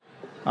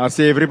I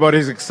see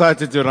everybody's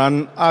excited to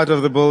run out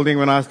of the building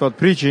when I start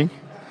preaching.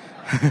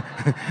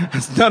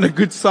 It's not a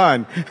good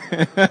sign.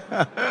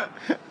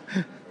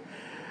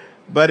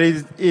 But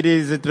it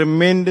is a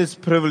tremendous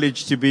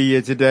privilege to be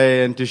here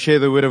today and to share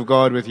the Word of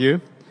God with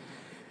you.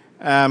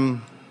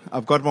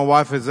 I've got my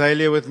wife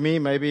Azalea with me.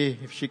 Maybe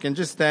if she can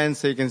just stand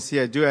so you can see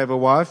I do have a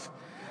wife.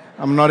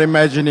 I'm not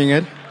imagining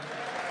it.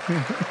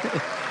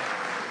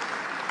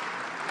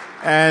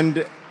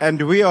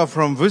 And we are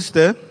from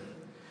Worcester.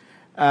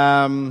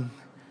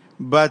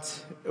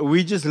 But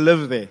we just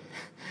live there.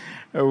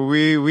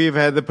 We've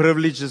had the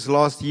privilege this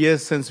last year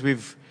since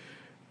we've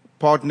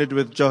partnered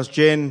with Josh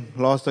Jen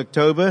last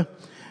October.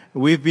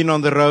 We've been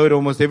on the road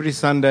almost every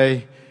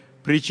Sunday,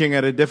 preaching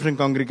at a different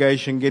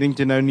congregation, getting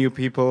to know new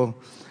people,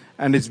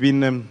 and it's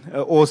been an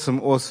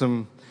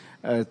awesome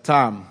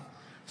time.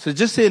 So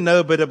just to know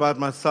a bit about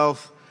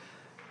myself,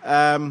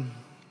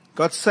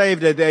 got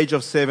saved at the age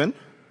of 7,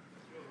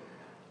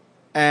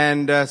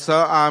 and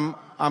so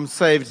I'm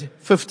saved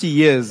 50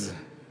 years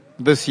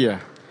this year.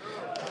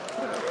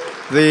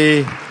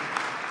 The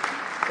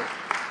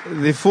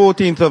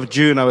 14th of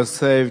June, I was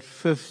saved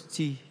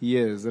 50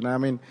 years. And I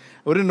mean,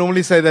 I wouldn't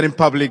normally say that in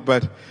public,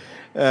 but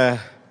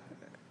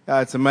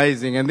it's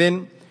amazing. And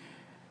then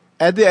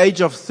at the age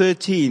of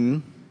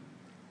 13,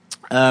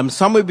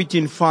 somewhere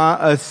between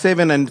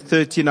 7 and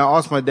 13, I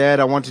asked my dad,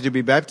 I wanted to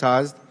be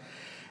baptized.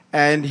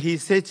 And he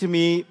said to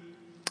me,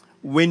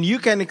 when you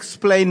can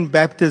explain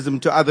baptism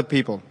to other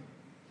people,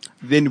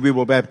 then we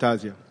will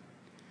baptize you.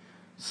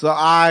 So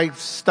I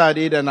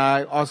studied and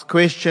I asked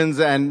questions,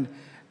 and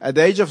at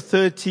the age of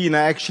 13, I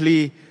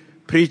actually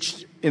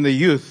preached in the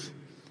youth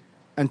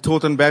and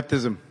taught on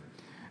baptism.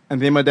 And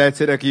then my dad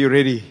said, okay, you're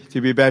ready to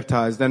be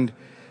baptized. And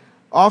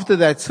after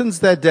that, since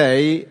that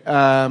day,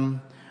 got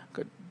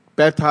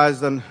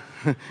baptized in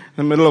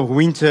the middle of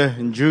winter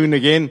in June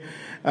again.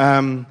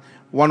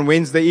 One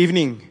Wednesday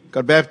evening,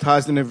 got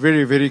baptized in a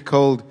very, very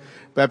cold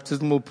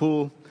baptismal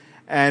pool.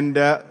 And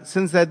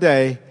since that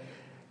day,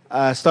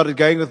 I started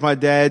going with my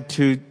dad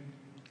to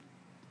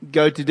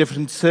go to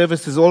different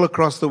services all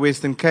across the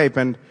Western Cape.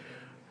 And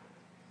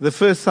the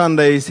first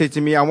Sunday, he said to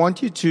me, I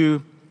want you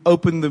to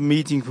open the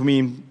meeting for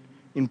me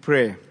in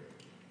prayer.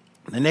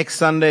 The next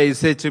Sunday, he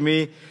said to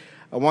me,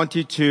 I want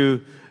you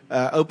to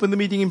open the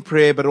meeting in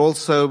prayer, but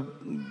also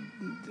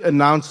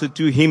announce the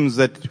 2 hymns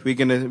that we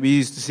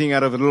used to sing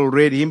out of the little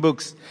red hymn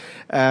books.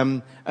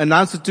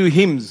 Announce the 2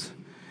 hymns.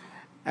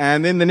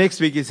 And then the next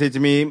week, he said to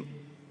me,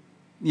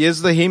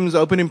 here's the hymns,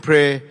 open in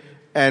prayer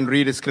and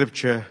read a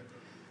scripture.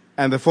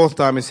 And the 4th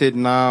time he said,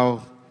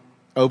 now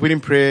open in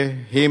prayer,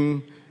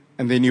 hymn,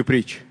 and then you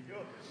preach.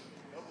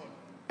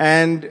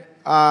 And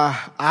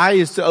I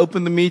used to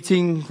open the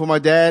meeting for my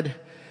dad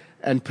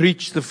and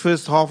preach the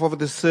first half of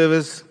the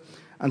service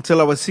until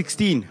I was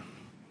 16.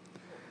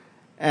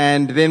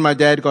 And then my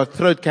dad got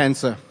throat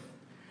cancer.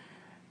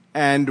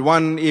 And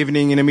one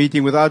evening in a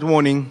meeting without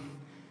warning,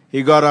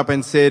 he got up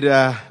and said,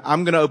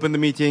 I'm going to open the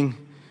meeting.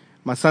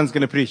 My son's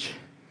going to preach.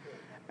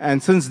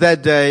 And since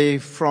that day,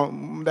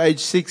 from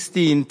age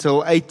 16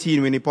 till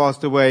 18 when he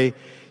passed away,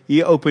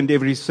 he opened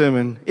every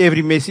sermon,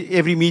 every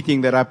meeting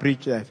that I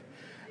preached at.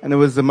 And it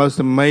was the most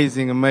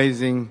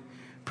amazing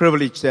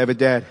privilege to have a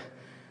dad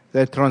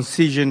that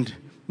transitioned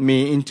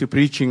me into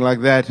preaching like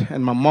that.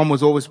 And my mom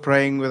was always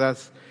praying with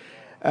us.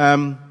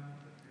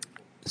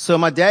 So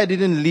my dad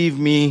didn't leave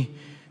me,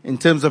 in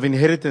terms of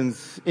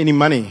inheritance, any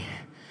money.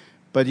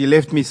 But he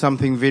left me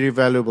something very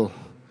valuable,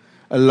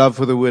 a love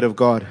for the Word of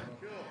God.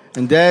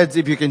 And dads,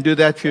 if you can do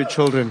that for your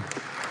children,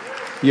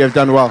 you have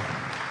done well.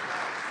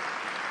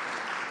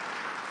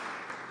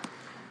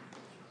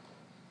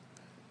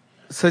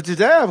 So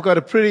today I've got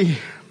a pretty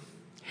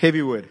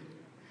heavy word.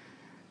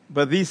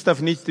 But this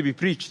stuff needs to be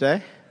preached, eh?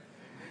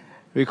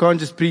 We can't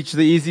just preach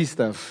the easy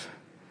stuff.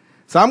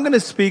 So I'm going to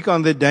speak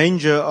on the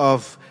danger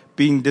of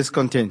being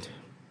discontent.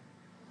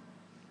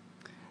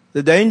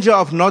 The danger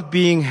of not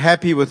being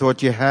happy with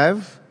what you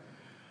have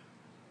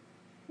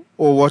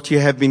or what you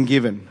have been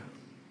given.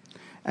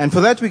 And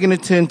for that, we're going to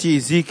turn to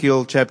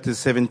Ezekiel chapter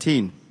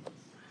 17.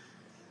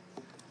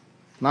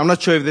 Now, I'm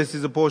not sure if this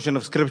is a portion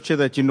of scripture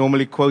that you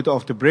normally quote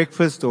after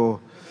breakfast or,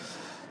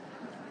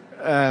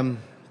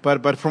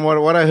 but from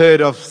what I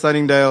heard of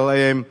Sunningdale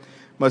AM,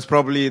 most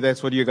probably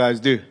that's what you guys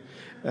do.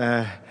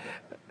 So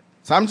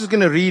I'm just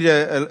going to read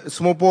a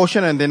small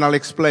portion and then I'll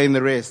explain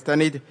the rest.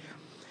 And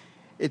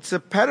it's a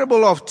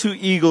parable of 2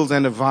 eagles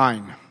and a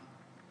vine.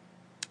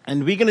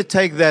 And we're going to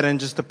take that and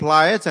just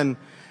apply it.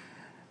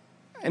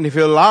 And if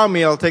you allow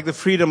me, I'll take the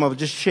freedom of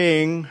just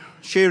sharing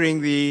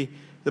the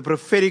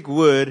prophetic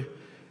word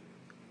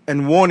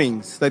and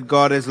warnings that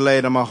God has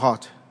laid on my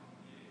heart.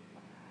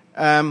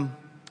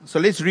 So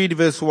let's read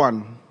verse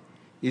 1.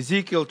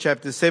 Ezekiel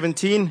chapter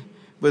 17,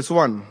 verse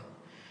 1.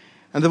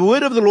 And the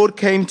word of the Lord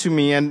came to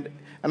me, and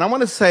I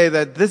want to say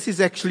that this is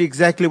actually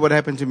exactly what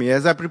happened to me.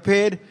 As I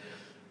prepared,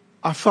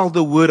 I felt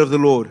the word of the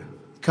Lord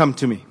come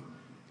to me,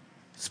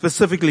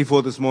 specifically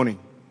for this morning.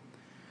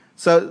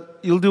 So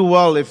you'll do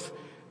well if,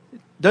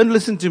 don't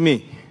listen to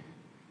me.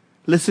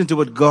 Listen to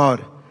what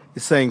God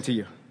is saying to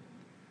you.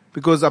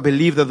 because I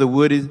believe that the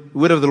word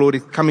of the Lord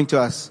is coming to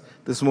us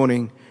this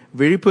morning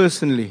very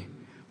personally,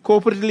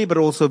 corporately, but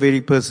also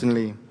very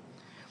personally.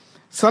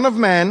 Son of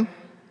man,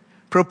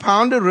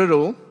 propound a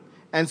riddle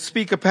and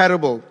speak a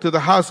parable to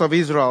the house of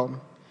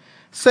Israel.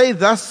 Say,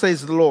 thus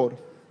says the Lord,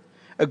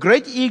 a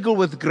great eagle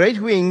with great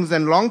wings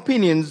and long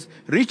pinions,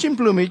 rich in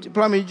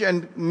plumage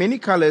and many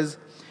colors,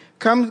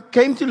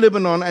 came to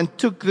Lebanon and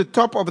took the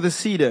top of the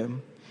cedar.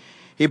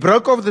 He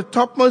broke off the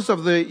topmost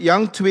of the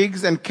young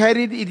twigs and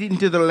carried it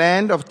into the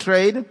land of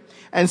trade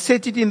and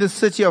set it in the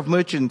city of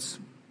merchants.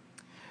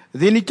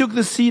 Then he took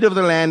the seed of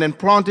the land and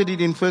planted it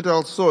in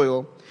fertile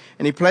soil,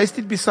 and he placed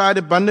it beside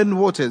abundant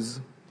waters.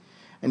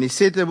 And he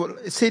set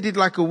it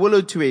like a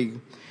willow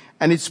twig,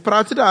 and it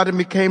sprouted out and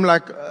became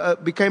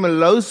a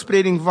low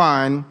spreading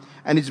vine,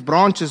 and its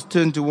branches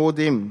turned toward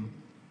him.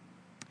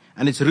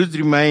 And its roots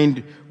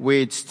remained where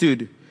it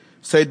stood.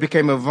 So it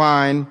became a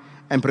vine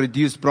and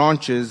produced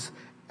branches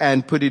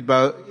and put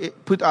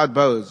out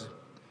boughs.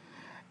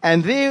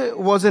 And there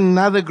was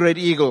another great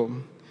eagle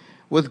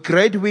with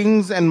great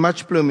wings and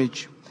much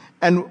plumage.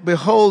 And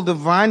behold, the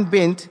vine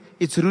bent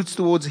its roots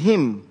towards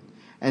him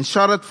and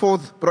shot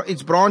forth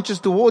its branches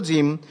towards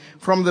him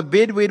from the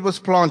bed where it was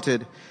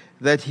planted,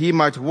 that he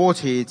might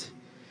water it.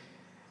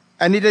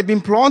 And it had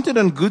been planted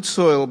on good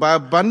soil by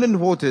abundant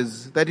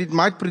waters, that it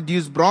might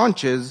produce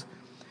branches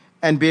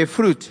and bear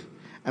fruit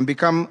and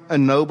become a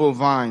noble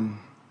vine.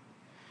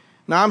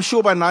 Now, I'm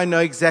sure by now you know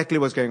exactly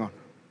what's going on.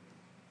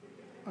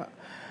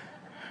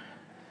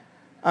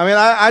 I mean,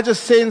 I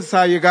just sense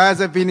how you guys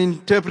have been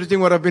interpreting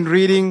what I've been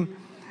reading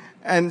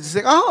and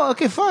say, oh,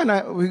 okay,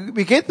 fine,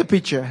 we get the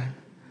picture.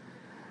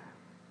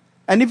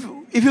 And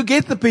if you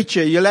get the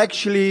picture, you'll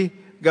actually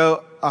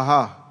go,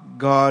 aha,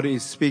 God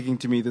is speaking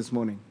to me this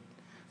morning.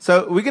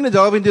 So we're going to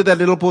delve into that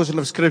little portion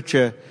of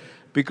scripture,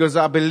 because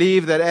I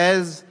believe that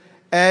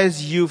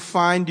as you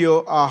find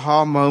your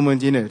aha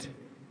moment in it,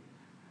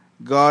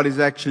 God is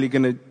actually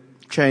going to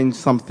change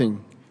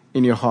something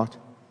in your heart.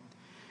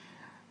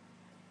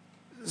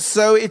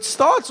 So it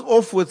starts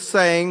off with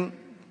saying,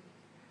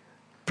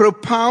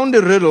 propound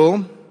a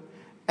riddle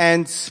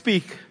and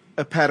speak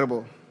a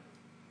parable.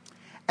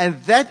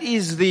 And that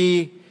is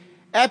the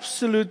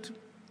absolute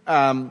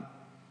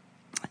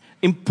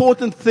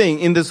important thing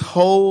in this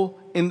whole,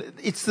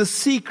 it's the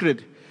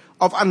secret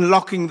of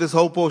unlocking this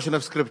whole portion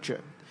of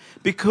scripture.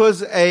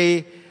 Because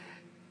a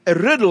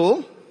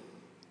riddle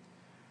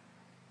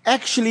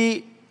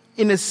actually,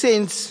 in a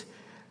sense,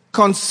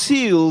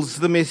 conceals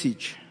the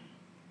message.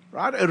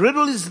 Right? A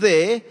riddle is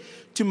there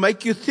to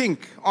make you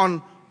think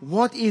on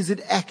what is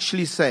it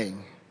actually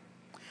saying.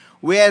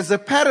 Whereas a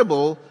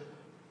parable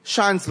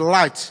shines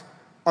light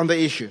on the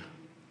issue.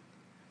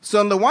 So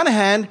on the one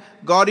hand,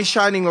 God is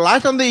shining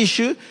light on the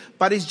issue,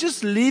 but He's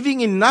just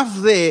leaving enough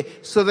there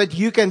so that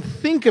you can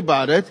think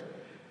about it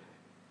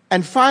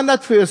and find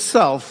out for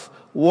yourself,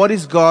 what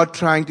is God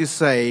trying to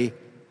say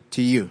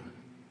to you?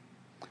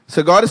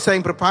 So God is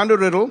saying, propound a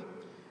riddle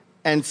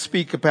and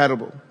speak a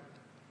parable.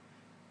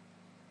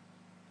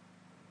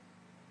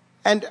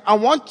 And I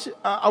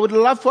would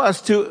love for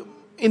us to,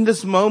 in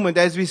this moment,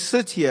 as we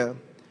sit here,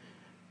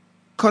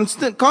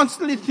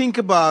 constantly think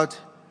about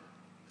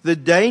the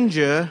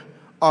danger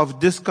of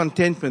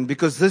discontentment,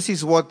 because this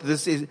is what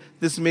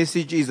this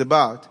message is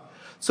about.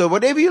 So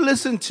whatever you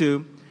listen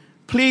to,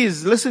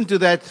 please listen to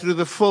that through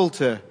the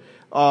filter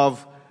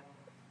of,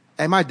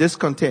 am I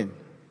discontent?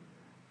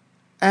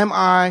 Am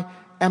I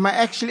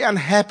actually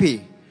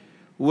unhappy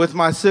with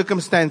my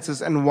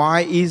circumstances, and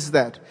why is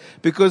that?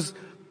 Because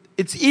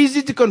it's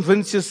easy to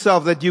convince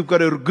yourself that you've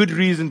got a good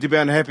reason to be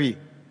unhappy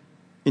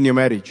in your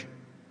marriage.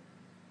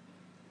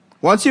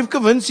 Once you've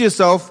convinced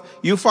yourself,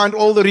 you find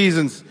all the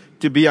reasons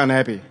to be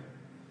unhappy.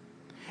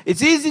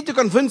 It's easy to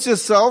convince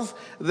yourself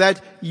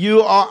that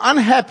you are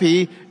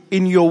unhappy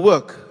in your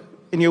work,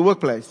 in your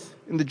workplace,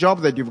 in the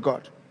job that you've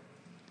got.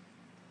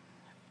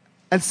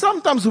 And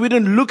sometimes we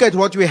don't look at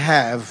what we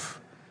have.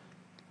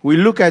 We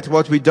look at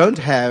what we don't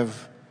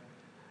have.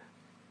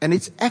 And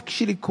it's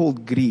actually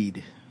called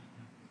greed.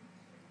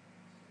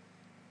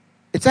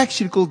 It's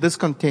actually called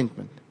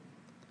discontentment.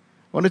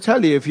 I want to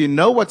tell you, if you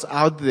know what's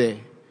out there,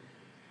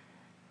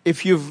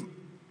 if you've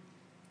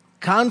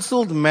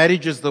counseled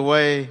marriages the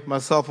way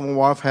myself and my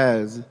wife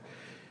has,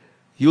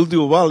 you'll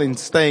do well in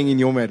staying in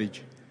your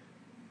marriage.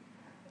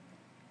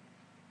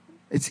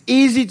 It's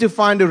easy to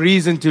find a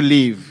reason to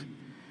leave.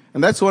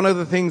 And that's one of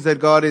the things that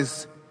God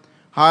has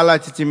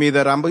highlighted to me,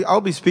 that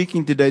I'll be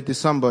speaking today to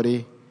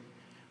somebody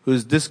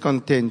who's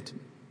discontent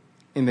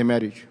in their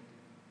marriage.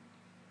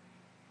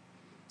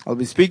 I'll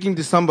be speaking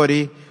to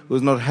somebody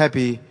who's not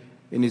happy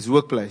in his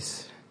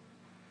workplace.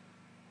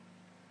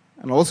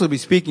 And I'll also be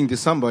speaking to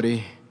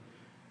somebody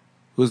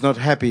who's not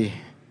happy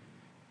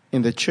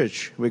in the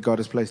church where God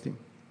has placed him.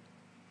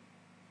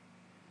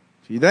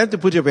 So you don't have to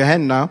put up your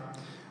hand now,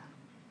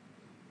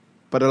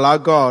 but allow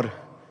God,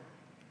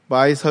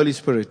 by His Holy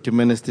Spirit, to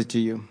minister to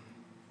you.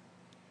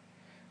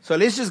 So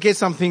let's just get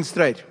something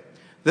straight.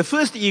 The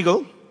first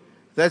eagle,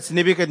 that's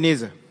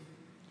Nebuchadnezzar.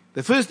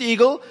 The first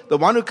eagle, the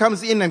one who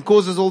comes in and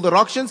causes all the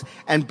ructions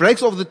and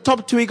breaks off the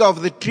top twig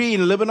of the tree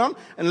in Lebanon.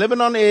 And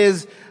Lebanon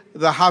is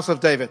the house of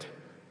David.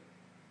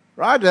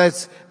 Right?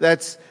 That's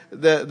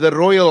the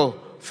royal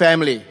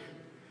family.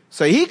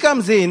 So he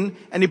comes in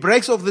and he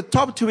breaks off the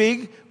top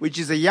twig, which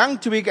is a young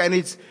twig, and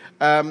it's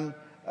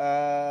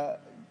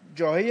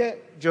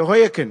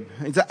Jehoiakim.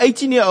 It's an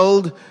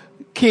 18-year-old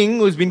king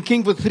who's been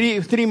king for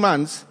three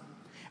months,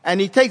 and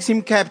he takes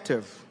him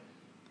captive.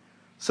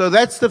 So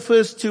that's the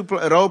first two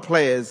role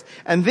players.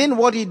 And then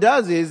what he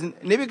does is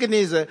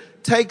Nebuchadnezzar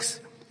takes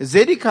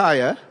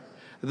Zedekiah,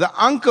 the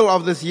uncle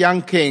of this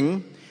young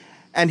king,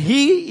 and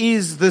he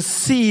is the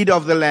seed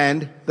of the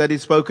land that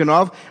is spoken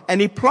of, and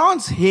he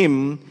plants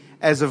him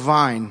as a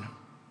vine.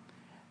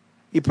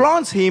 He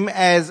plants him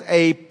as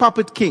a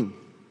puppet king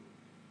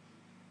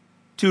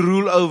to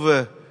rule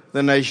over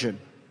the nation.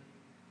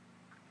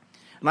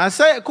 And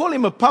I call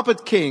him a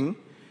puppet king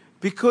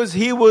because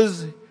he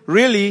was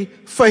really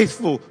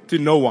faithful to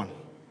no one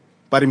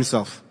but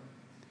himself.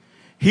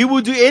 He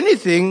would do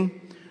anything,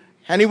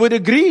 and he would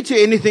agree to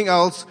anything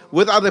else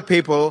with other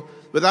people,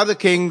 with other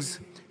kings,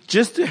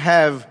 just to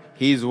have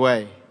his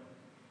way.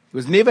 He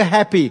was never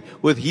happy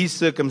with his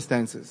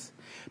circumstances.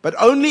 But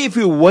only if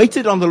he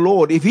waited on the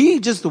Lord, if he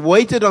just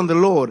waited on the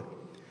Lord,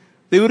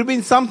 there would have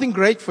been something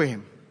great for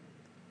him.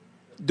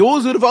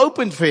 Doors would have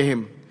opened for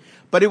him.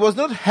 But he was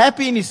not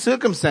happy in his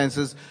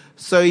circumstances,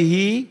 so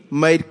he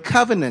made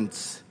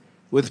covenants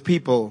with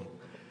people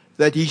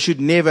that he should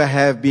never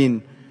have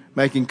been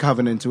making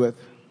covenants with.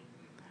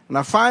 And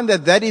I find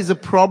that is a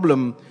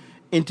problem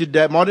in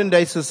modern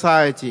day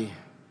society,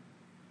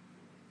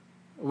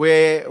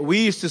 where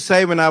we used to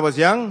say when I was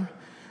young,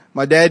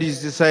 my dad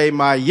used to say,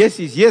 my yes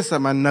is yes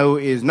and my no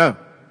is no.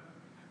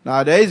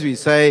 Nowadays we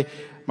say,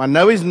 my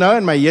no is no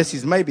and my yes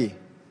is maybe.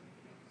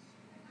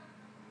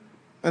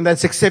 And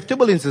that's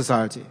acceptable in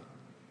society.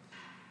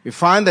 We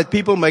find that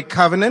people make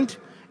covenant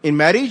in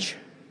marriage,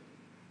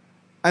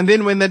 and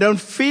then when they don't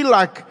feel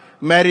like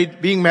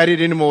being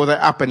married anymore, they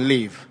up and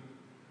leave.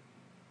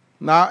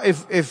 Now,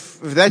 if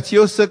that's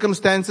your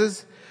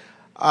circumstances,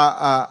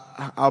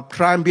 I'll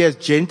try and be as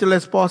gentle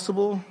as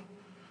possible,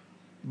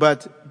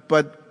 but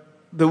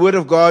the Word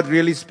of God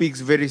really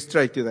speaks very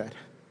straight to that.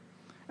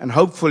 And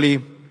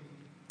hopefully,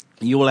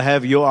 you will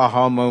have your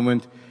aha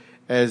moment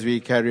as we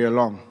carry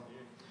along.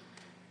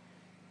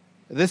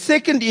 The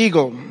second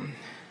eagle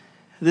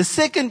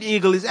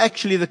is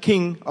actually the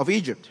king of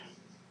Egypt.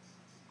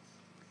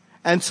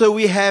 And so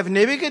we have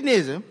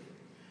Nebuchadnezzar,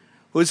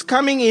 who's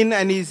coming in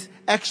and he's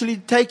actually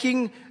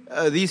taking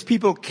these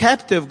people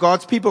captive,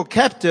 God's people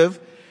captive,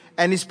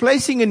 and he's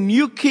placing a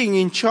new king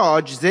in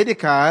charge,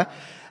 Zedekiah,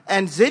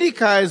 and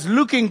Zedekiah is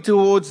looking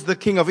towards the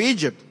king of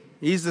Egypt.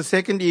 He's the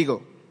second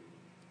eagle.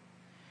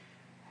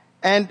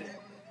 And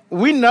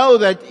we know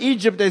that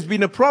Egypt has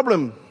been a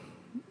problem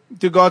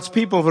to God's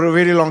people for a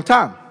very long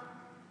time.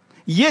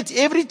 Yet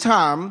every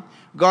time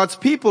God's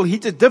people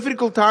hit a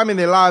difficult time in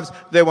their lives,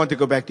 they want to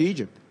go back to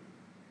Egypt.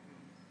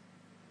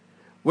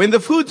 When the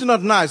food's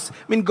not nice,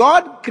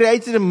 God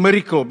created a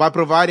miracle by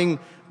providing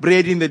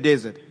bread in the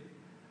desert.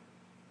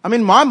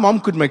 My mom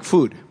could make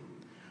food.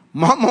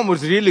 My mom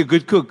was really a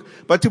good cook.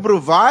 But to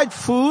provide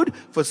food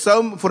for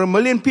 1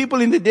 million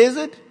people in the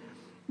desert,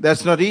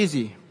 that's not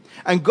easy.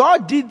 And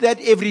God did that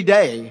every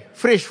day,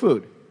 fresh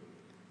food.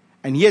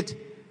 And yet,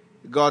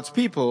 God's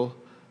people,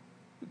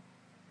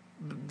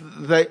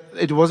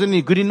 it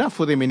wasn't good enough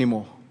for them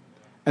anymore.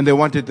 And they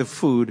wanted the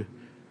food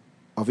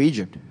of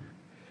Egypt.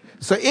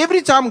 So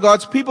every time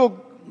God's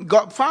people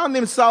found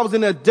themselves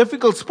in a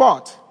difficult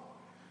spot,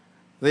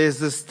 there's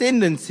this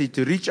tendency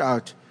to reach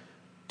out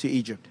to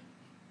Egypt.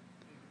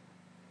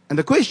 And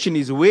the question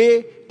is,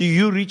 where do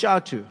you reach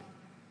out to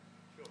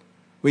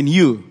when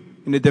you're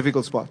in a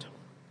difficult spot?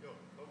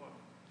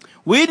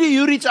 Where do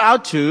you reach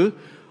out to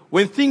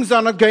when things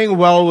are not going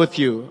well with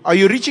you? Are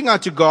you reaching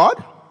out to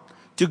God,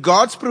 to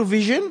God's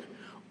provision,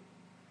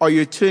 or are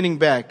you turning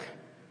back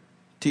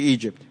to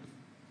Egypt?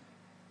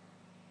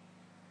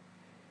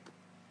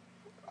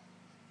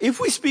 If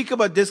we speak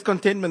about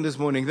discontentment this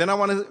morning, then I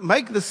want to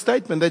make the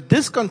statement that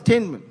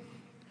discontentment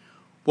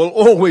will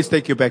always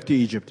take you back to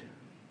Egypt.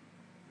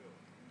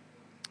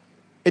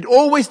 It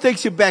always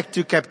takes you back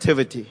to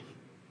captivity.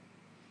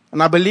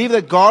 And I believe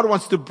that God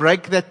wants to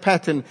break that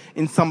pattern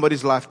in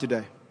somebody's life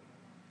today.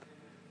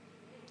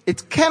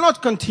 It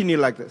cannot continue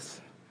like this.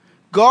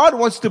 God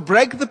wants to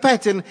break the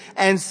pattern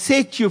and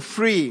set you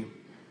free.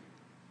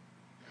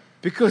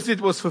 Because it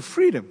was for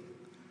freedom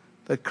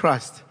that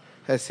Christ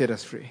has set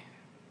us free.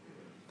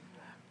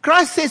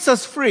 Christ sets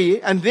us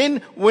free, and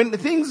then when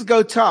things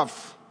go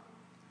tough,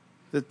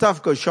 the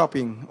tough go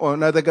shopping, or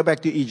no, they go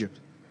back to Egypt.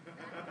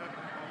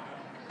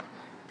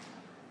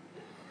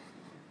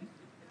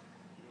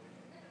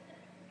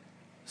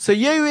 So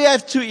here we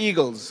have two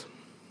eagles.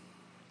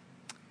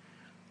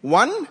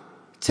 One,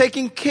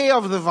 taking care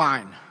of the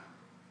vine,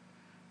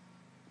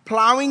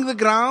 plowing the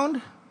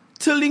ground,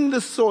 tilling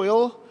the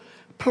soil,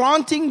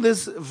 planting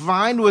this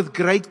vine with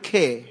great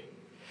care.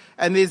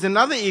 And there's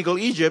another eagle,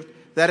 Egypt,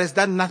 that has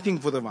done nothing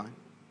for the vine.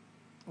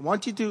 I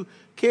want you to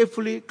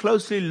carefully,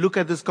 closely look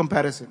at this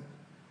comparison.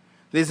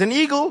 There's an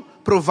eagle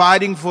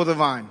providing for the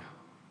vine.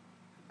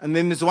 And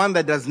then there's one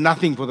that does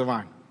nothing for the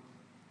vine.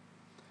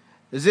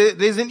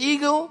 There's an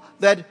eagle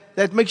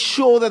that makes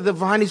sure that the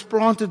vine is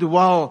planted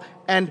well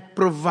and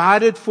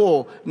provided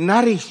for,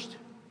 nourished.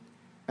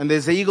 And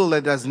there's an eagle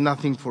that does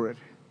nothing for it.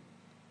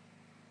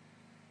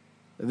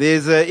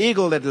 There's an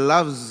eagle that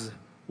loves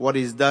what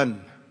is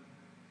done.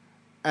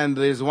 And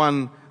there's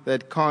one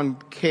that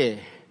couldn't care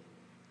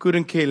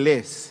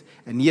less.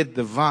 And yet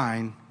the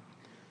vine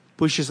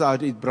pushes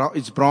out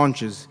its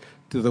branches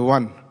to the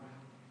one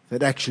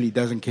that actually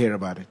doesn't care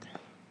about it.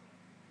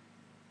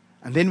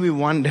 And then we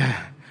wonder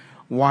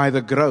why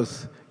the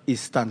growth is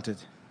stunted.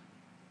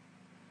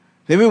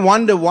 Then we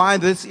wonder why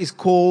this is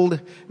called.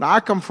 Now I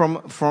come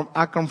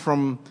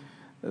from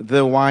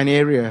the wine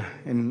area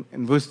in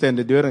Worcester and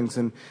the Durings,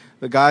 and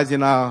the guys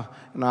in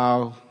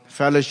our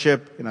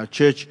fellowship, in our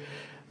church,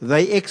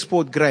 they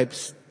export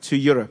grapes to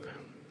Europe.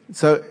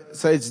 So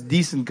it's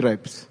decent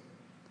grapes.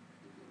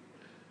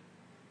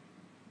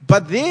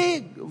 But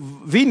their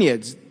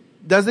vineyards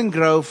doesn't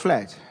grow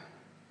flat.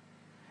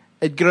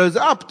 It grows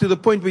up to the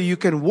point where you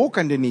can walk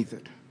underneath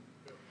it.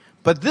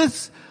 But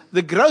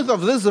the growth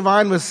of this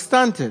vine was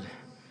stunted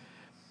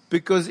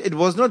because it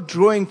was not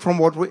drawing from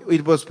what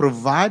it was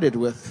provided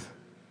with.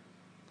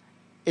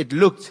 It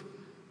looked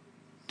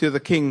to the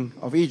king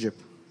of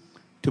Egypt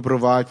to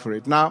provide for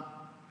it. Now,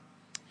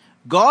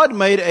 God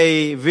made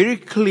a very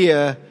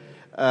clear,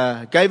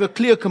 gave a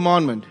clear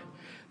commandment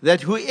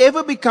that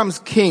whoever becomes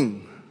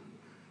king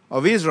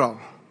of Israel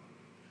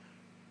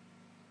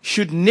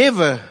should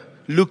never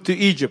look to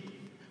Egypt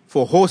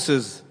for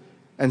horses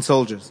and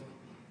soldiers.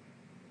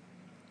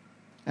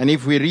 And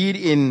if we read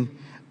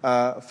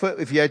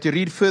if you had to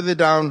read further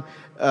down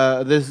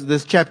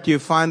this chapter, you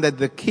find that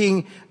the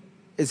king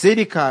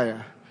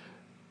Zedekiah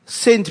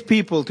sent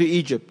people to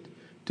Egypt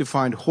to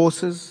find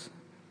horses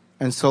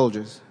and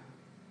soldiers,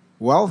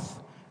 wealth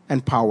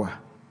and power.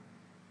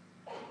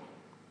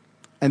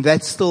 And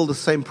that's still the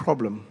same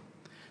problem.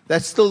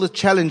 That's still the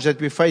challenge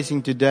that we're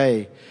facing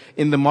today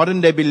in the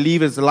modern day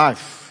believer's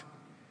life.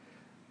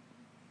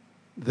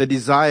 The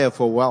desire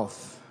for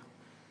wealth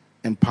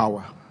and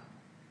power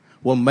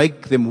will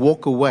make them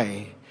walk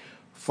away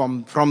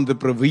from the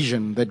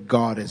provision that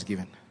God has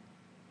given.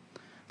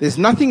 There's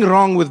nothing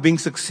wrong with being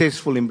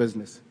successful in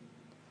business.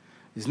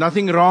 There's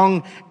nothing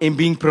wrong in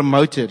being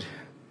promoted.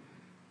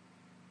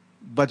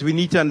 But we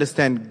need to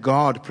understand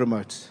God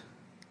promotes.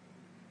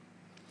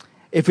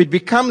 If it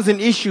becomes an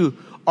issue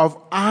of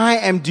I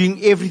am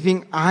doing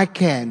everything I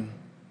can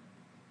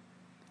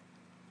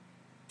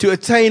to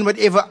attain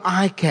whatever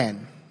I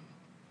can,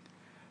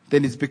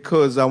 then it's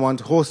because I want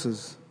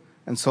horses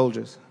and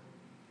soldiers.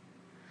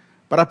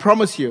 But I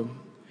promise you,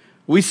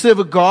 we serve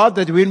a God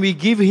that when we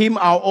give Him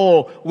our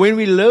all, when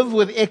we live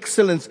with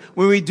excellence,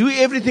 when we do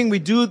everything we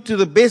do to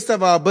the best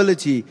of our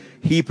ability,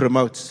 He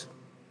promotes.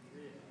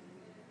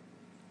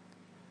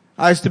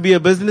 I used to be a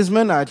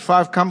businessman. I had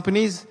 5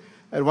 companies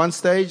at one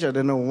stage. I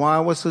don't know why I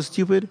was so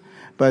stupid,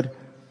 but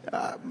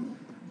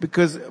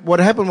because what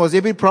happened was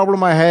every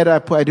problem I had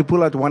to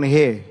pull out one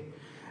hair.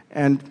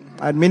 And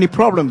I had many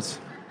problems.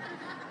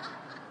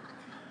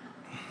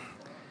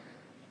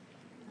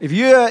 If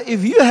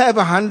you have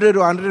 100 or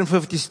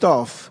 150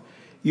 staff,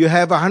 you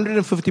have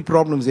 150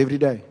 problems every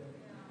day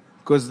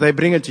because they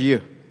bring it to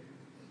you.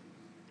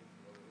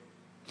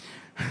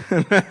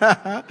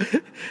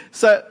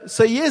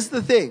 So here's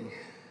the thing.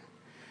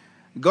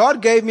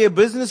 God gave me a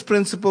business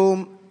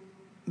principle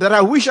that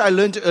I wish I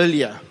learned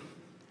earlier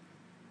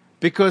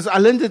because I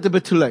learned it a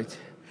bit too late.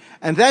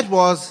 And that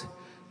was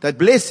that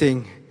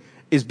blessing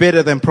is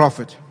better than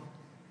profit.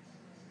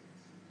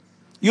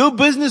 Your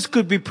business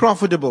could be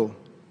profitable,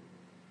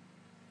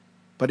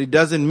 but it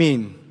doesn't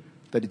mean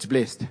that it's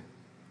blessed.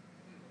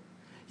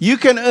 You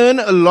can earn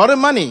a lot of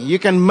money. You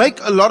can make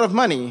a lot of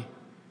money,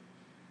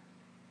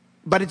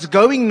 but it's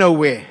going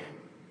nowhere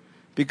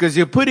because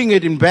you're putting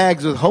it in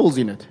bags with holes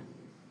in it.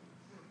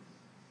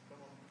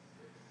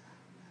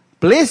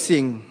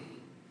 Blessing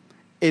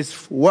is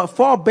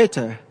far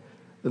better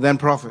than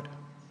profit.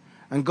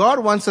 And God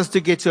wants us to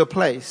get to a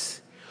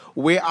place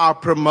where our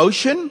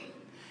promotion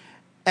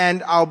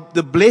and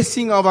the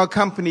blessing of our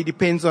company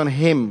depends on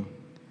Him,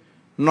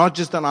 not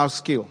just on our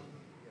skill.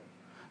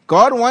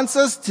 God wants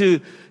us to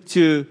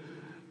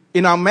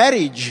in our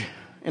marriages,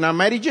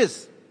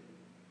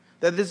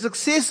 that the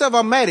success of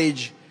our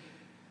marriage,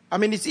 I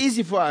mean, it's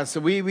easy for us.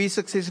 We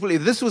successful.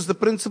 If this was the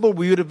principle,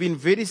 we would have been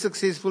very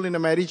successful in a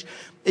marriage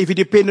if it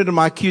depended on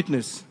my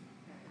cuteness.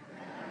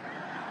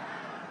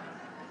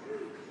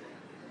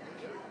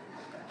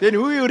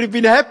 Then we would have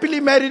been happily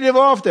married ever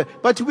after.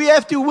 But we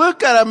have to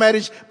work at our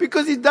marriage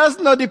because it does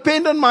not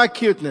depend on my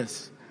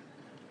cuteness.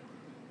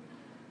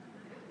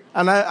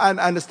 And I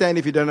understand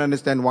if you don't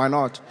understand, why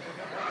not?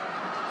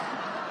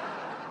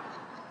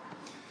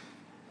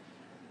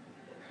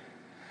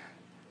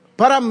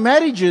 But our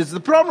marriages, the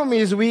problem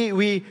is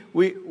we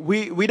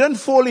don't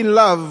fall in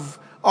love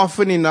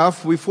often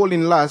enough. We fall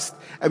in lust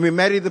and we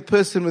marry the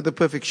person with the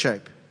perfect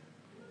shape.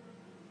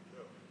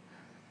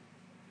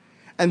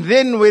 And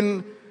then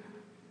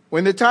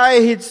when the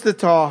tire hits the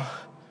tar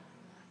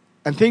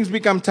and things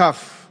become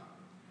tough,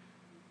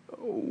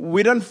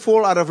 we don't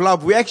fall out of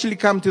love. We actually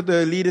come to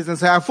the leaders and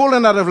say, I've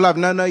fallen out of love.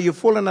 No, you've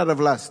fallen out of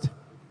lust.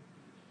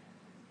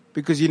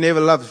 Because you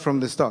never loved from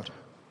the start.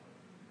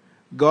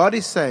 God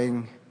is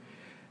saying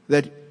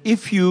that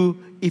if you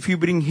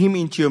bring Him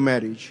into your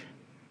marriage,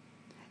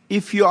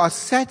 if you are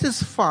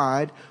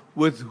satisfied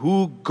with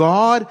who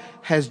God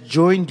has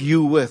joined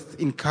you with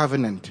in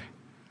covenant,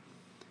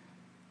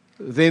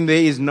 then there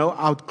is no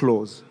out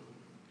clause.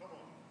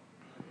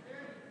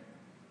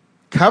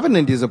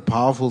 Covenant is a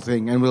powerful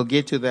thing, and we'll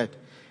get to that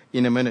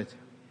in a minute.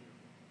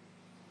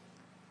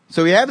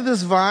 So we have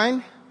this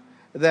vine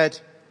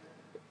that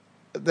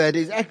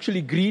is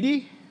actually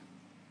greedy.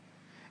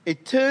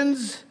 It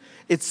turns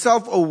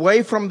itself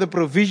away from the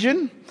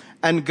provision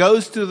and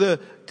goes to the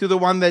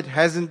one that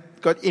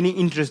hasn't got any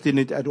interest in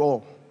it at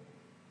all.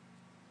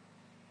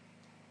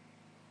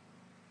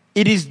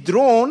 It is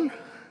drawn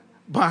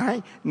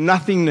by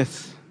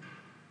nothingness.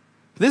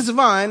 This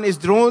vine is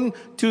drawn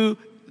to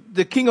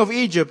the king of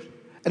Egypt,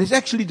 and it's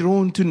actually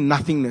drawn to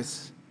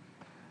nothingness.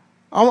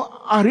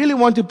 I really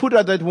want to put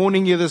out that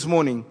warning here this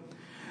morning,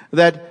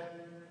 that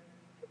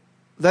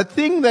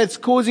thing that's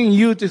causing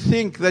you to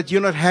think that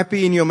you're not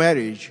happy in your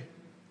marriage,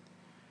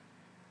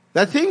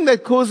 that thing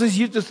that causes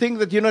you to think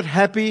that you're not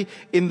happy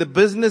in the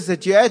business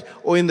that you're at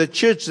or in the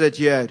church that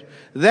you're at,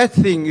 that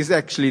thing is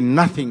actually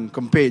nothing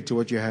compared to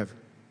what you have.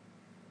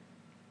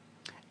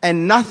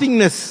 And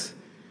nothingness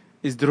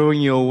is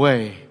drawing you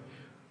away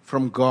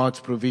from God's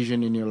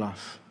provision in your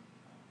life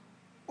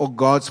or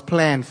God's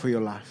plan for your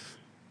life.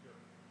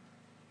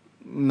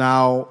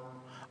 Now,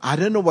 I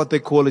don't know what they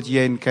call it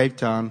here in Cape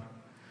Town,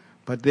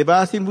 but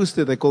in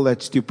Worcester they call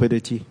that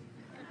stupidity.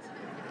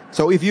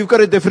 So if you've got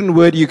a different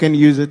word, you can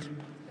use it.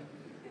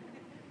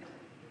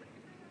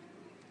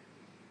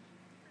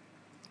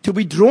 To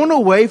be drawn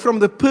away from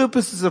the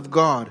purposes of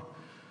God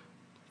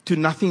to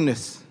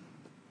nothingness.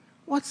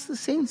 What's the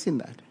sense in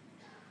that?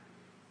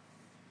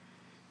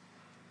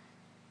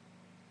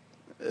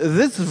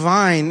 This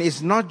vine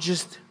is not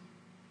just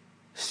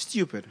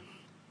stupid.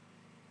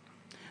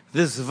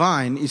 This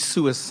vine is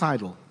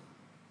suicidal.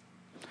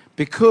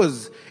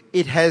 Because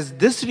it has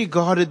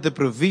disregarded the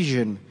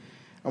provision.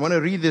 I want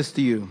to read this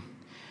to you.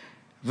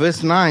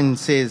 Verse 9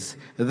 says,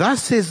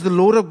 thus says the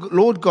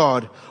Lord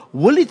God,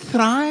 will it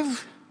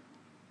thrive?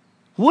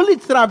 Will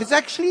it thrive? It's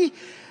actually,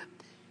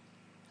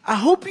 I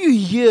hope you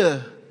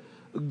hear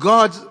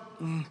God's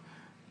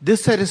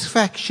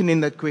dissatisfaction in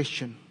that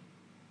question.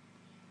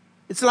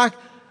 It's like,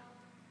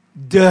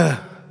 duh.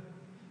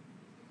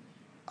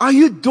 Are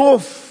you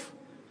doof?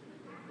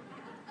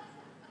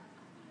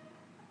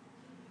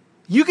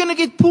 You're going to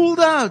get pulled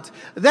out.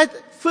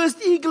 That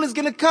first eagle is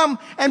going to come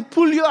and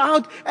pull you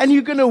out, and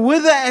you're going to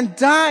wither and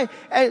die.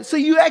 And so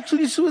you're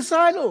actually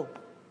suicidal.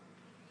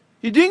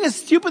 You're doing a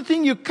stupid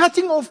thing. You're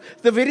cutting off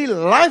the very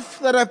life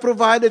that I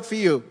provided for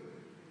you.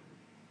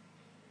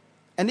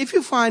 And if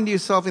you find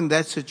yourself in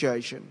that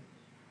situation,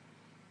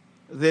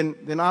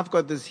 then I've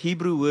got this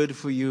Hebrew word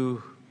for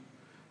you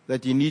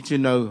that you need to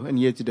know and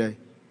hear today.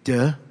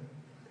 Duh.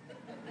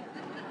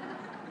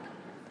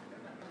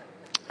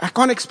 I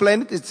can't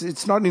explain it.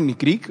 It's not in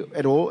Greek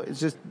at all.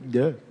 It's just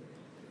duh.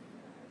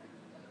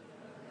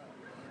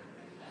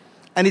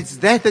 And it's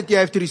that you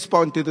have to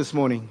respond to this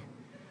morning.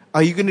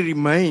 Are you going to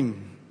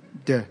remain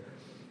duh?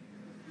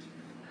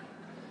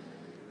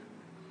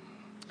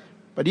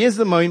 But here's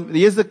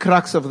the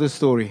crux of the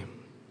story.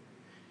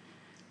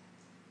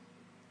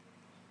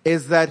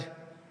 Is that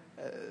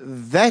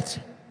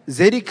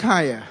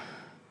Zedekiah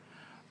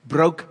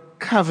broke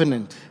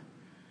covenant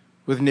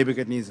with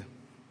Nebuchadnezzar.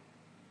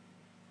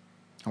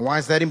 And why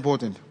is that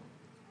important?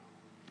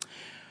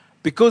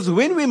 Because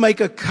when we make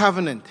a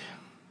covenant,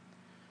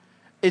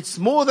 it's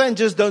more than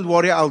just don't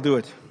worry, I'll do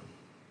it.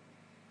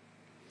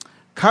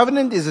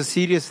 Covenant is a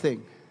serious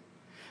thing.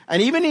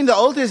 And even in the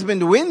Old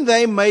Testament, when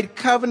they made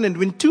covenant,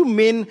 when two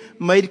men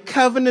made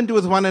covenant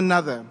with one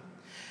another,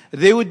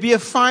 there would be a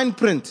fine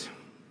print.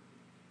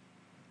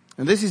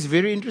 And this is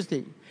very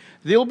interesting.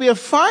 There will be a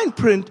fine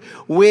print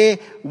where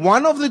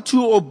one of the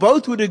two or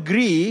both would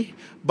agree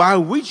by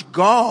which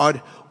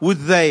God would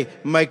they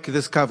make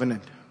this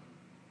covenant.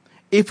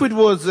 If it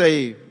was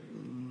a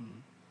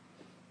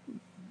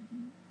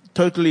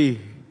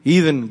totally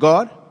heathen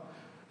God,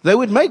 they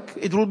would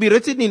it will be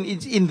written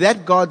in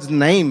that God's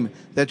name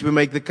that we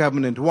make the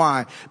covenant.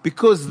 Why?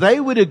 Because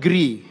they would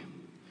agree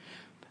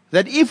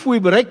that if we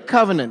break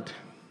covenant,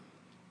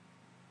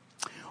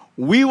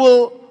 we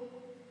will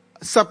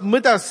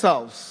submit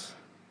ourselves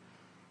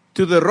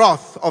to the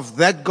wrath of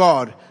that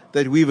God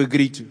that we've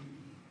agreed to.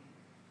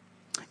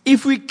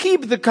 If we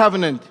keep the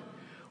covenant,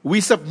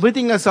 we're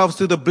submitting ourselves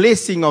to the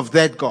blessing of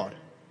that God.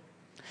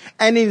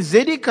 And in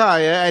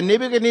Zedekiah and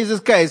Nebuchadnezzar's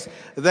case,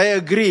 they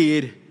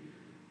agreed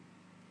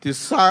to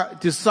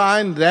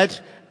sign that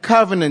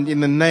covenant in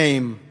the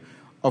name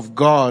of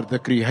God, the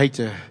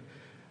creator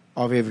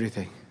of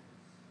everything.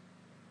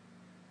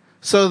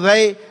 So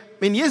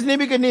here's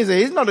Nebuchadnezzar.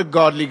 He's not a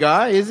godly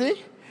guy, is he?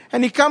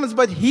 And he comes,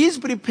 but he's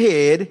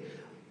prepared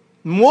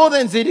more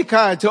than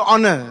Zedekiah to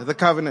honor the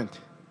covenant.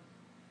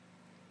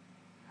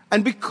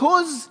 And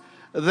because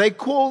they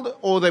called,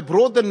 or they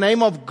brought the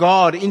name of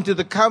God into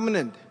the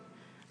covenant,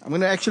 I'm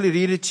going to actually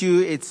read it to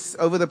you. It's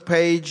over the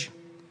page.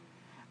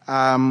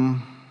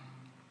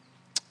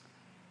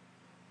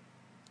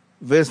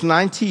 Verse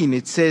 19,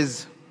 it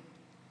says,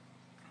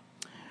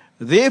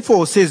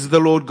 "Therefore, says the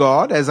Lord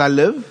God, as I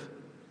live,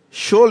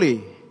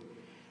 surely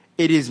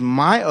it is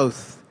my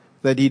oath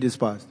that he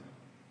despised,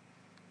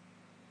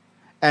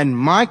 and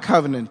my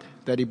covenant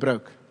that he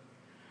broke."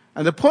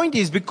 And the point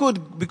is,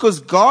 because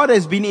God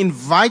has been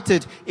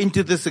invited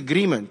into this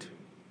agreement,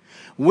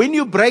 when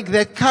you break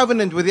that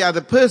covenant with the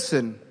other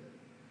person,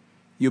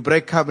 you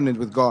break covenant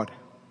with God.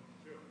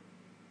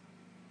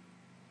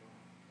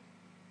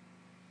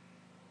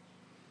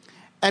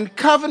 And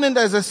covenant,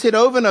 as I said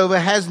over and over,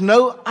 has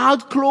no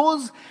out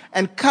clause,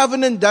 and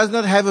covenant does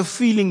not have a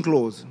feeling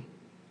clause.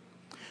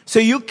 So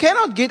you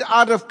cannot get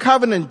out of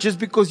covenant just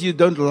because you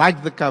don't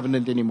like the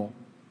covenant anymore.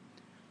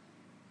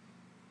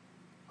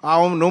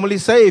 I normally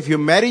say, if you're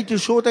married to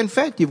short and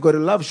fat, you've got to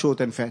love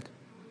short and fat.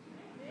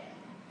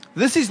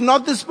 This is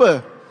not the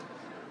spur.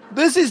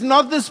 This is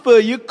not the spur.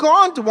 You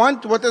can't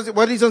want what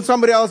is on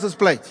somebody else's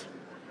plate.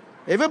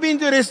 Ever been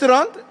to a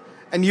restaurant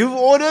and you've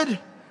ordered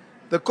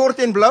the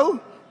cordon bleu?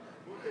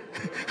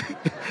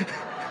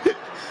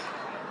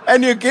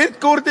 And you get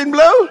cordon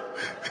bleu?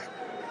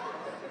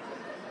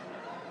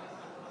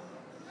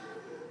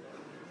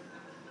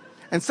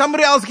 And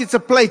somebody else gets a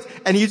plate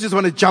and you just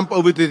want to jump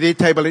over to their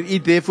table and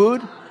eat their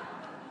food?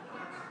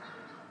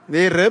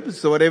 Their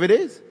ribs or whatever it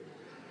is?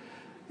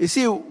 You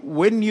see,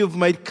 when you've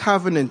made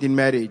covenant in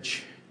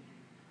marriage,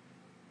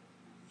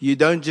 you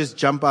don't just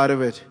jump out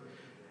of it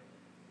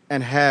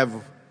and have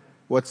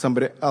what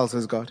somebody else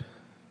has got.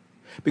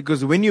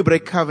 Because when you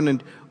break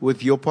covenant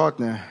with your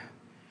partner,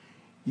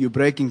 you're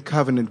breaking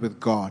covenant with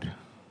God.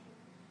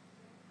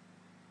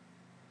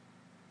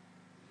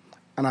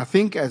 And I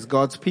think as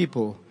God's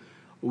people,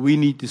 we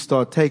need to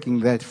start taking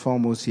that far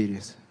more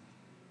serious.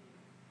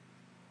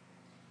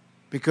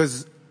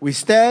 Because we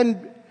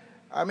stand,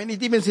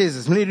 it even says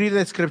this. Let me read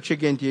that scripture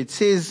again to you. It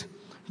says,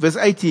 verse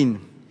 18,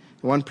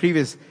 the one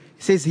previous,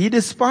 it says, "He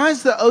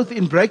despised the oath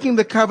in breaking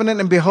the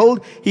covenant, and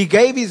behold, he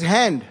gave his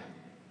hand."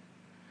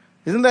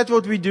 Isn't that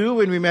what we do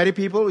when we marry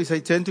people? We say,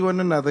 turn to one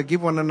another,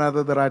 give one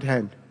another the right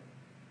hand.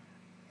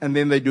 And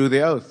then they do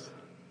the oath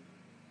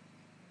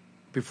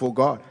before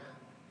God.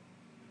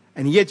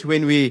 And yet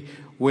when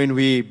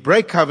we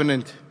break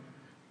covenant,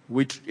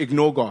 we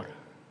ignore God.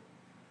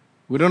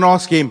 We don't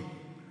ask him.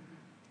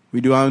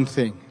 We do our own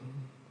thing.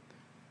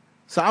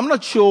 So I'm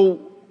not sure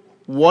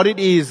what it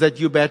is that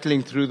you're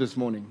battling through this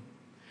morning.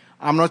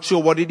 I'm not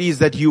sure what it is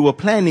that you were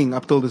planning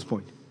up till this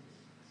point.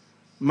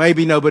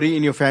 Maybe nobody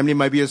in your family,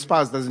 maybe your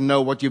spouse doesn't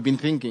know what you've been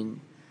thinking.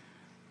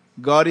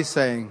 God is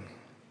saying,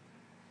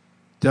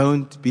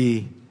 don't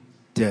be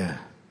duh.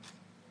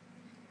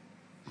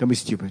 Don't be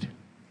stupid.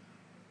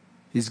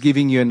 He's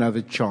giving you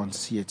another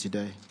chance here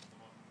today.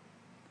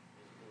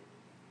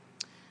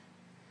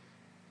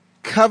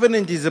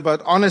 Covenant is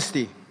about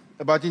honesty,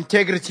 about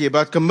integrity,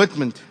 about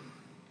commitment.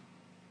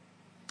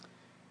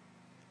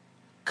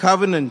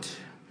 Covenant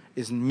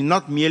is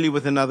not merely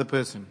with another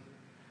person,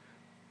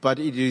 but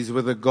it is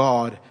with a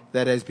God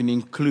that has been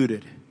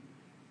included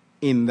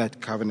in that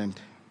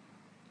covenant.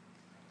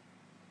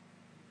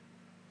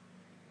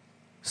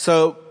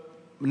 So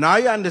now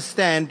you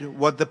understand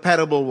what the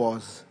parable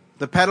was.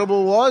 The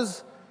parable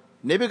was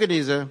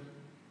Nebuchadnezzar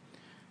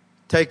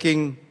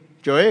taking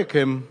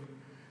Jehoiakim,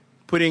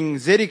 putting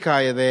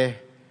Zedekiah there,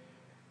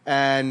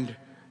 and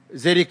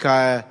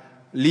Zedekiah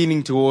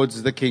leaning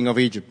towards the king of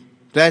Egypt.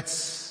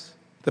 That's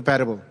the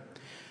parable.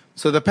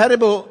 So the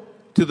parable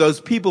to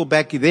those people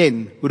back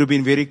then would have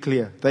been very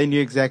clear. They knew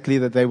exactly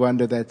that they were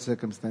under that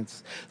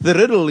circumstance. The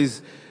riddle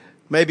is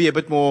maybe a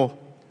bit more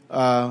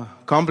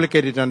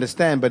complicated to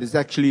understand, but it's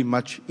actually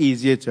much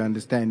easier to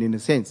understand in a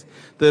sense.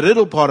 The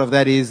riddle part of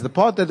that is, the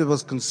part that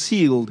was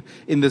concealed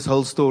in this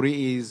whole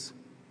story is,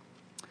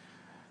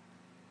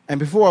 and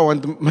before I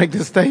want to make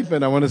the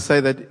statement, I want to say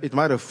that it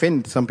might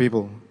offend some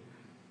people.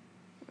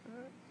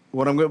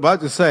 What I'm about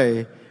to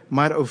say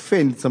might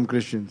offend some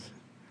Christians.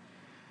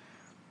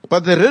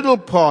 But the riddle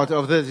part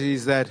of this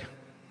is that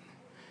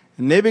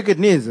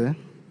Nebuchadnezzar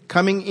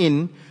coming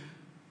in,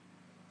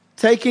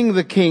 taking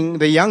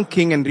the young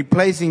king and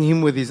replacing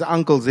him with his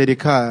uncle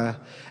Zedekiah,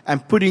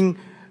 and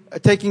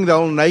taking the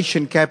whole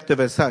nation captive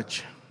as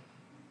such.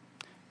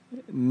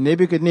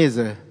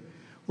 Nebuchadnezzar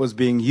was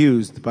being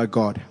used by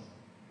God.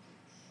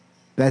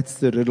 That's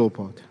the riddle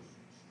part.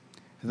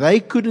 They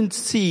couldn't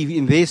see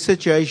in their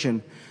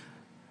situation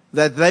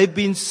that they've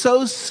been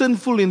so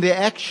sinful in their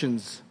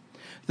actions,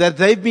 that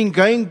they've been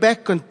going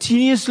back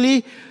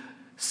continuously,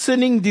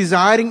 sinning,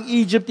 desiring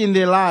Egypt in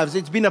their lives.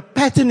 It's been a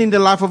pattern in the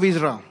life of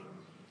Israel,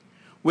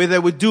 where they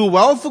would do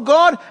well for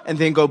God and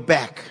then go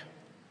back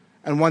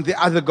and want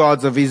the other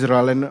gods of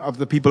Israel and of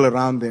the people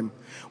around them.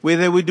 Where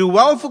they would do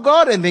well for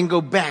God and then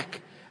go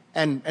back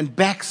and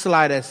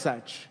backslide as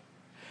such.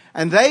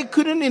 And they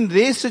couldn't in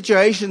their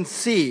situation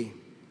see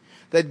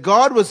that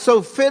God was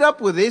so fed up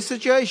with their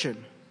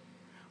situation,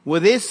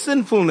 with their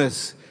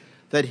sinfulness,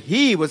 that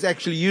he was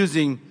actually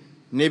using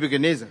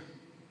Nebuchadnezzar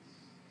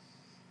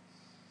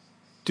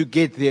to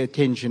get their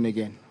attention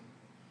again.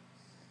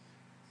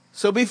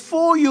 So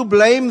before you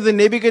blame the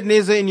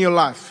Nebuchadnezzar in your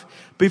life,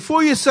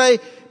 before you say,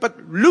 but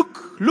look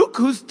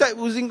who's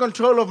in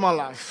control of my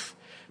life.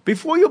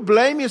 Before you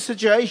blame your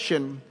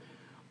situation,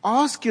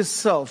 ask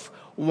yourself,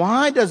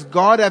 why does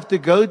God have to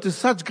go to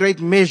such great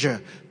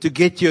measure to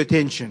get your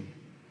attention?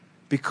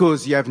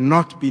 Because you have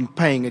not been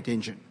paying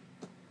attention.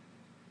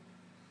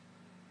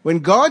 When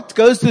God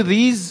goes to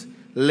these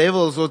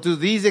levels or to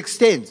these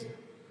extents,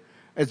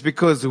 it's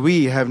because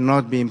we have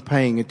not been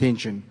paying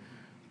attention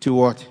to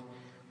what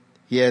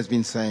he has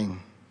been saying.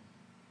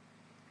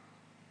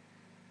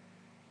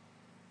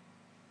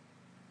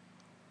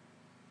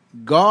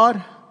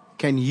 God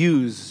can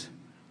use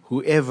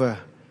whoever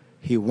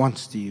he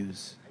wants to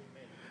use.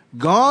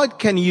 God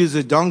can use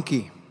a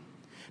donkey.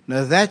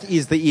 Now that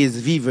is the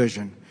ESV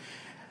version.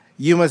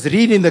 You must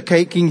read in the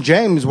King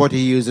James what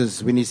he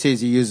uses when he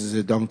says he uses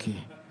a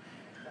donkey.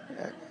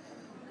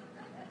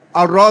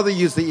 I'd rather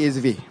use the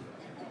ESV.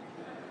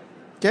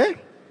 Okay?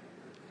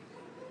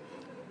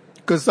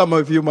 Because some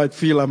of you might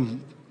feel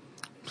I'm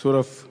sort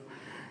of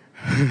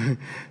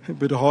a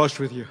bit harsh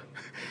with you.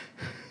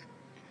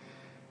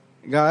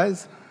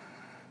 Guys,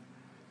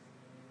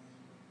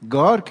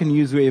 God can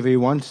use whoever he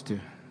wants to.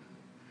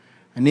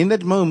 And in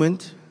that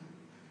moment,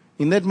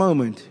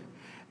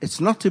 it's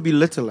not to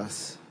belittle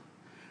us,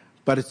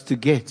 but it's to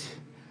get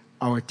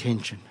our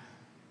attention.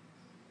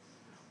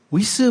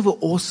 We serve an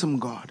awesome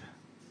God.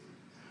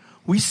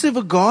 We serve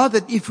a God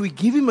that if we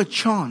give him a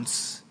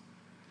chance,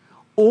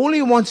 all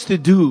he wants to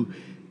do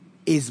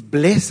is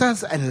bless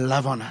us and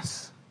love on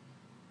us.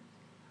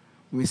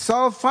 We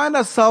find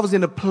ourselves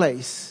in a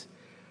place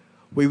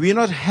where we're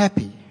not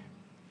happy.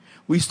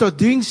 We start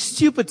doing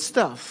stupid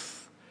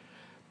stuff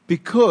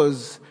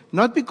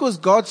not because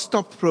God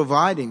stopped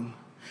providing,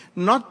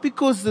 not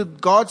because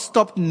God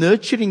stopped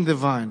nurturing the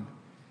vine,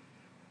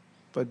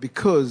 but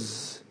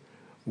because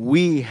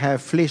we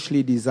have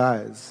fleshly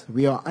desires.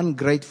 We are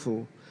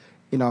ungrateful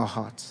in our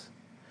hearts.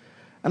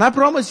 And I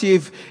promise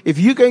you, if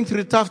you're going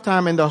through a tough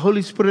time and the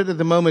Holy Spirit at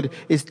the moment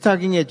is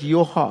tugging at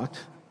your heart,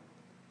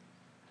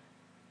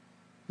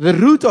 the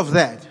root of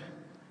that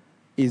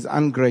is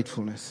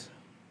ungratefulness.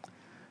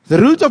 The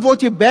root of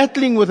what you're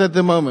battling with at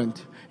the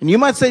moment. And you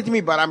might say to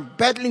me, but I'm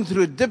battling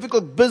through a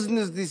difficult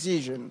business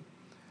decision.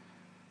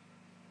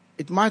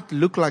 It might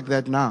look like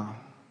that now.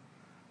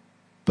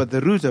 But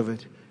the root of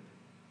it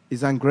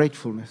is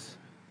ungratefulness.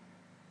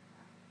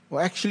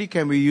 Well, actually,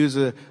 can we use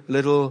a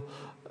little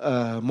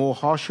more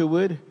harsher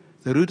word?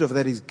 The root of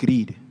that is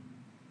greed.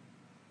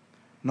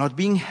 Not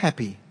being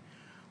happy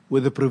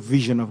with the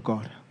provision of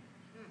God.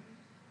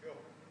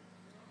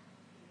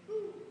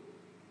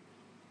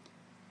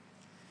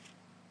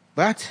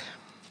 But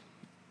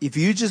if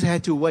you just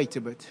had to wait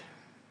a bit,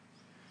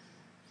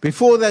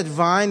 before that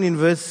vine in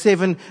verse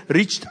 7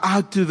 reached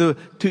out to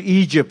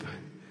Egypt,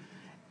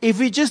 if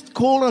we just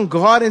called on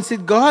God and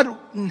said, God,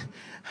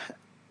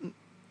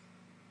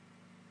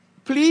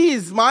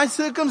 please, my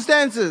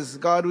circumstances,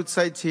 God would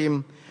say to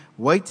him,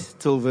 wait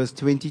till verse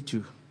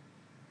 22.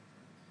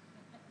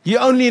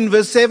 You're only in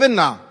verse 7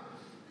 now.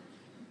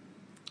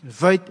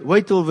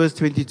 Wait till verse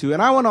 22.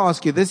 And I want to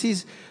ask you,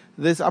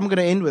 I'm going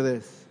to end with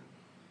this.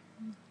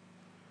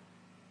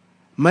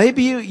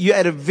 Maybe you're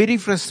at a very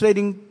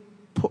frustrating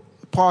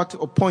part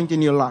or point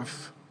in your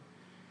life.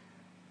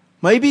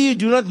 Maybe you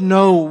do not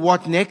know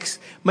what next.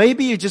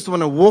 Maybe you just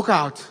want to walk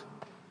out.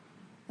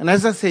 And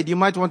as I said, you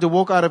might want to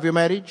walk out of your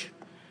marriage.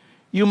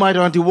 You might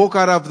want to walk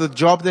out of the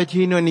job that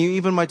you're in, and you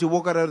even might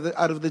walk out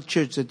of the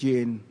church that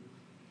you're in.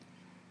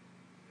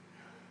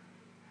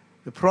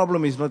 The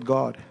problem is not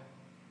God.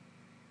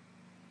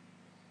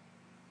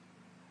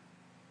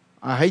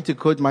 I hate to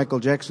quote Michael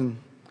Jackson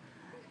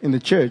in the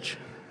church.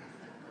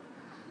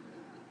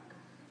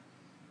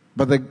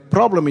 But the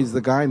problem is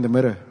the guy in the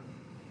mirror.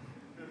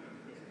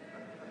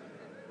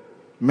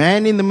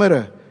 Man in the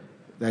mirror,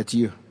 that's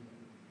you.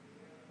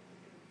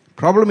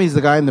 Problem is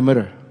the guy in the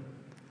mirror.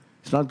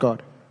 It's not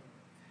God.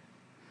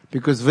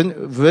 Because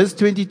verse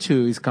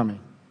 22 is coming.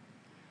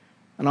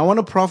 And I want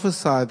to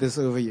prophesy this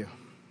over you.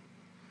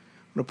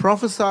 I'm going to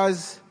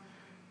prophesy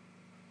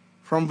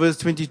from verse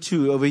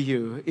 22 over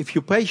you. If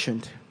you're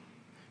patient,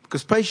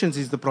 because patience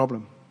is the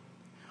problem.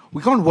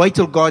 We can't wait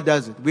till God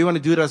does it. We want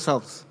to do it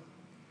ourselves.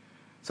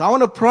 So I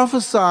want to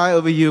prophesy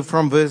over you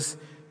from verse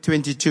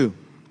 22.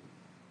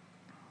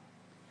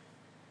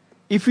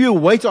 If you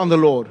wait on the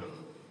Lord,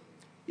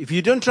 if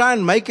you don't try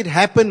and make it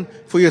happen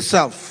for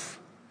yourself,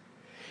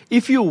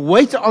 if you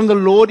wait on the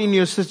Lord in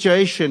your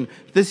situation,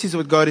 this is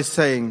what God is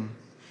saying.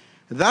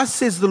 Thus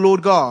says the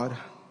Lord God,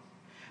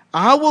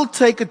 I will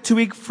take a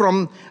twig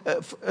from,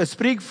 a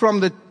sprig from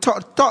the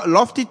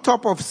lofty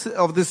top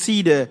of the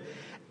cedar,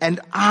 and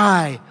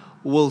I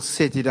will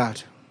set it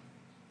out.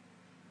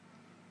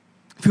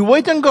 If you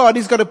wait on God,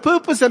 He's got a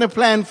purpose and a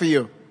plan for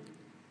you.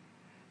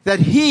 That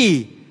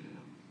He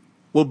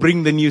will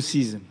bring the new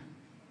season.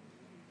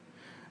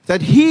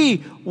 That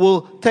He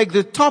will take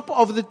the top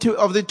of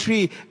the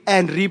tree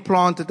and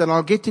replant it. And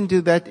I'll get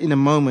into that in a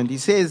moment. He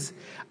says,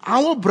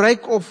 I will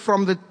break off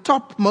from the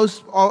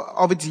topmost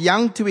of its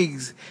young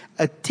twigs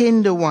a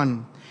tender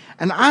one.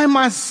 And I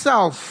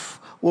myself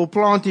will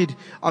plant it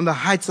on the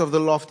heights of the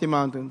lofty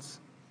mountains.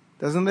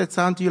 Doesn't that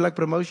sound to you like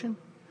promotion?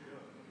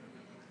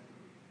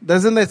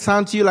 Doesn't that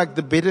sound to you like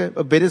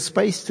a better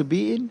space to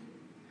be in?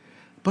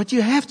 But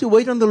you have to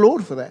wait on the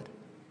Lord for that.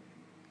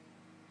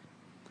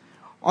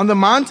 On the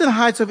mountain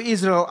heights of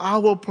Israel, I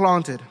will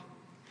plant it,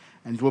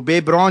 and it will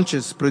bear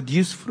branches,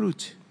 produce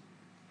fruit,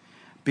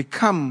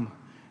 become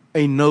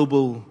a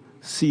noble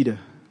cedar.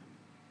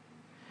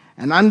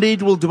 And under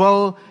it will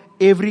dwell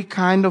every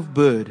kind of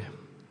bird.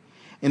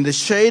 In the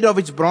shade of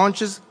its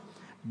branches,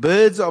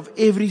 birds of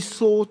every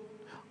sort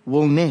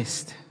will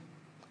nest.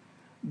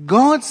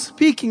 God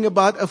speaking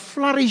about a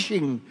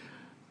flourishing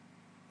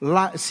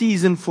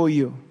season for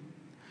you.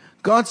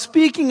 God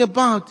speaking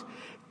about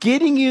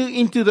getting you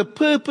into the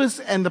purpose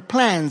and the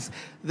plans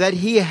that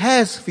He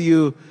has for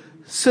you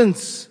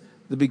since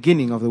the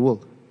beginning of the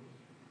world.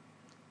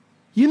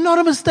 You're not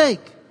a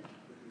mistake.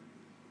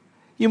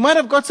 You might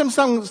have got some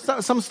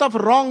stuff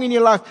wrong in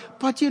your life,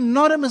 but you're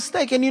not a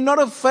mistake and you're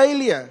not a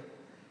failure.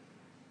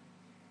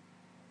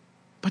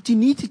 But you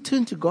need to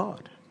turn to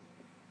God.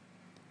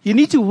 You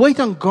need to wait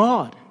on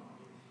God.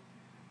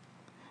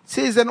 It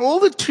says, and all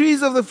the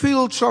trees of the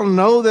field shall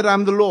know that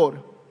I'm the Lord.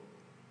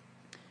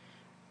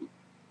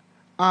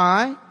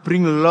 I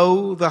bring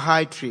low the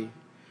high tree.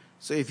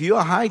 So if you're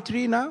a high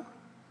tree now,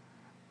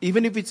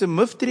 even if it's a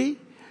muff tree,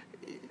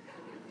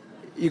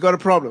 you got a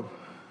problem.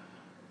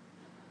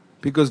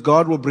 Because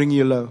God will bring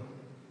you low.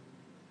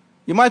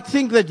 You might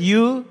think that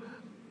you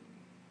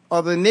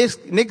are the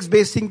next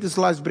best thing to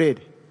sliced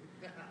bread.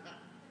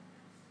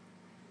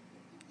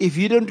 If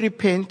you don't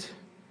repent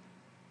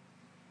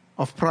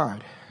of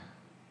pride,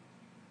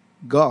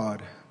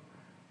 God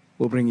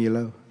will bring you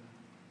low.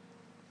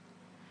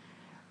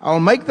 I'll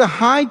make the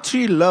high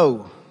tree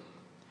low.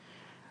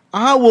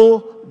 I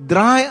will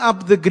dry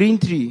up the green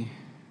tree.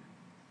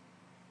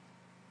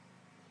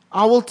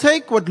 I will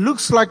take what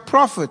looks like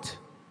profit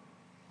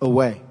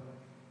away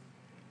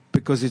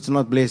because it's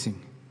not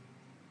blessing.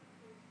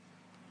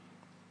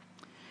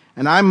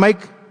 And I make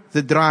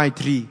the dry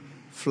tree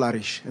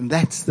flourish. And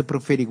that's the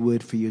prophetic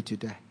word for you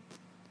today.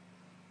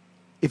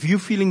 If you're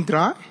feeling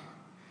dry,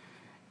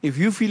 if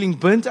you're feeling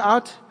burnt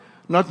out,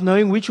 not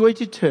knowing which way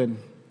to turn,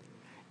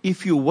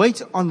 if you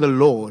wait on the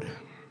Lord,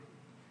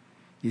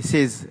 He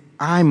says,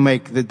 I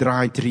make the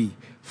dry tree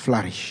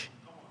flourish.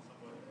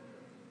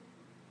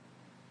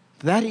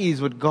 That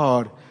is what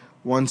God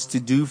wants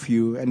to do for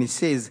you. And He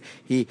says,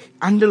 He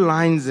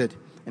underlines it.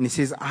 And He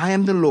says, I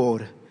am the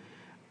Lord.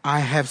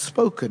 I have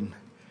spoken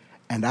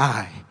and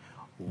I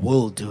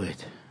will do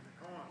it.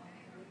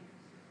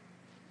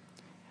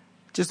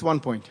 Just one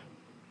point.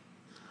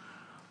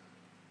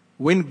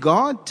 When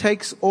God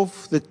takes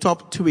off the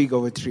top twig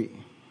of a tree,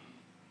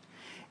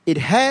 it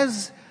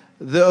has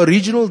the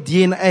original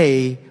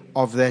DNA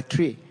of that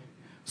tree.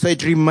 So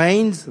it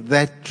remains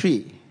that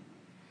tree.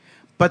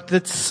 But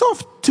the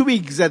soft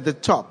twigs at the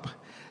top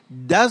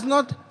does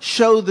not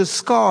show the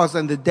scars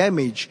and the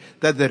damage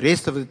that the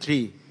rest of the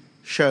tree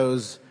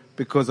shows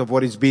because of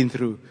what it's been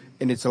through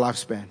in its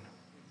lifespan.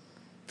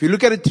 If you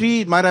look at a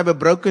tree, it might have a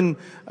broken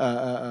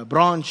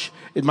branch.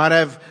 It might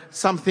have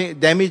something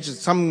damaged.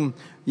 Some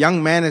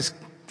young man has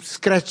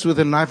scratched with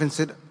a knife and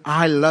said,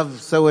 I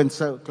love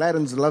so-and-so.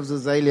 Clarence loves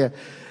azalea.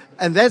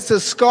 And that's a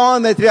scar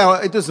on that tree.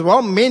 It was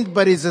well meant,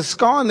 but it's a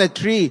scar on that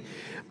tree.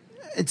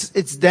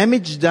 It's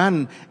damage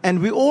done.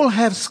 And we all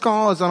have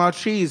scars on our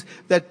trees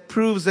that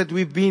proves that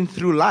we've been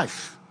through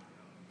life.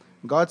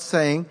 God's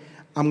saying,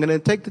 I'm going to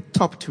take the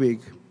top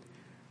twig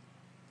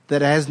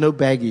that has no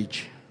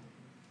baggage,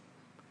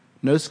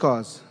 no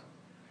scars.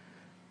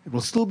 It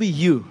will still be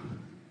you,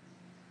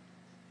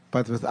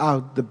 but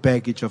without the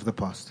baggage of the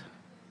past.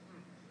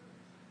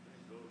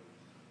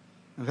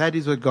 And that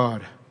is what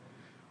God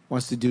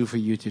wants to do for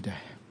you today.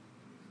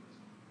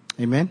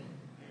 Amen?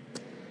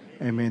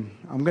 Amen.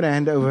 I'm going to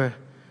hand over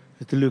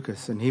to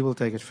Lucas and he will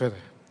take it further.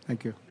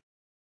 Thank you.